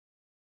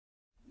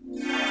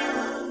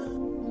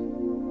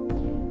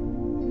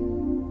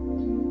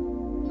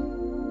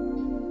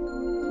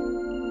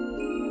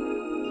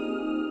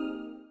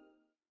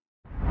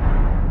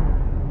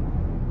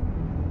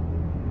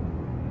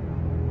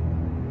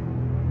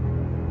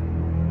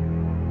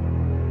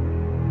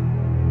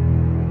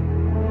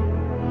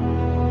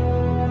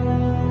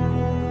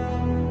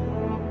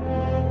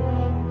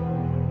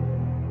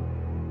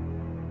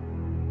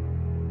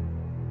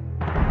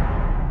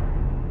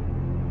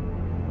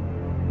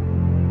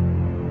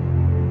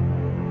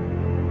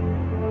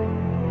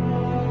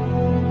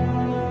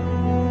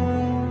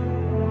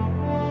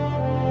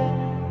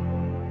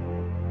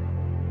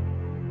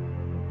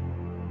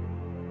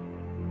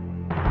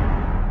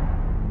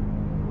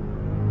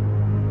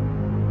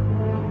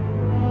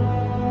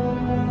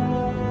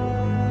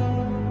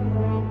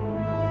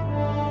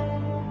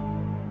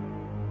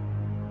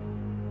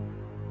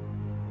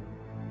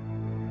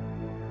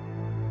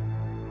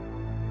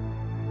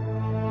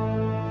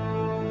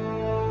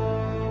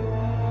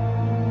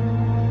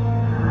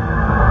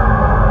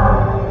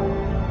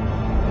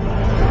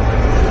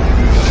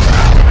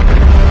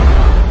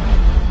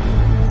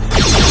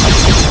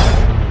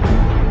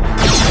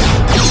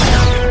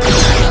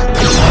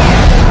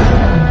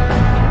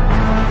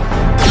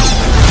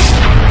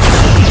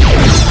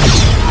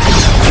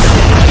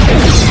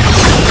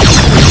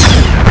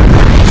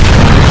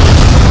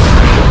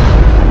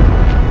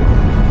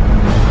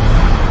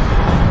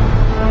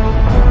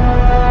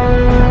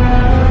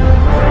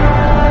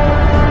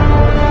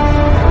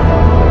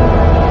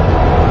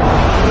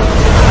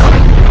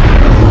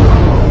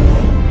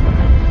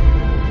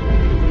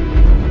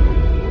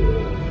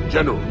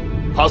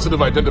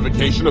positive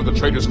identification of the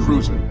trader's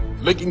cruiser,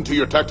 linking to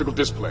your tactical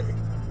display.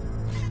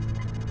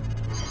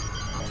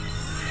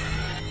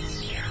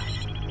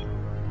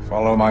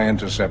 Follow my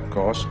intercept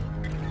course.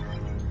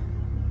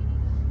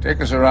 Take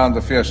us around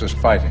the fiercest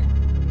fighting,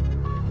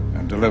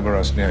 and deliver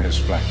us near his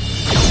flank.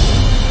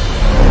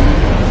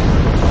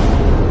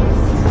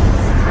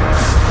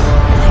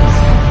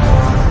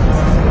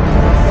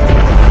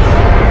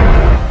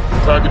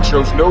 Target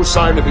shows no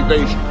sign of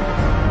evasion.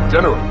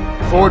 General,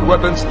 forward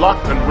weapons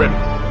locked and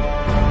ready.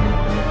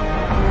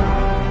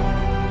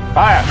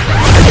 Fire!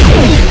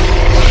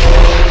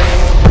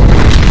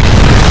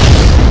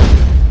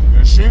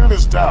 The shield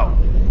is down.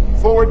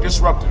 Forward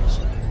disruptors.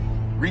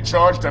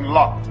 Recharged and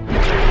locked.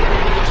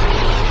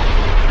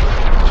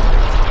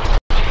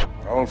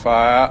 Hold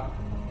fire.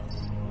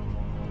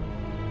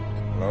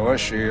 Lower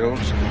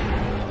shields.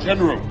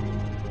 General,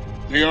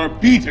 they are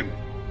beaten.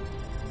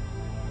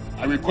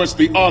 I request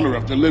the honor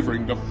of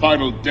delivering the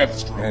final death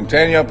stroke.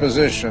 Maintain your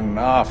position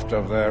aft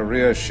of their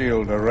rear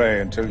shield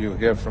array until you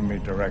hear from me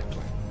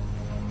directly.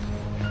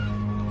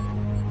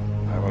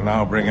 I will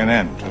now bring an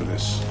end to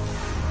this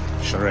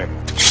charade.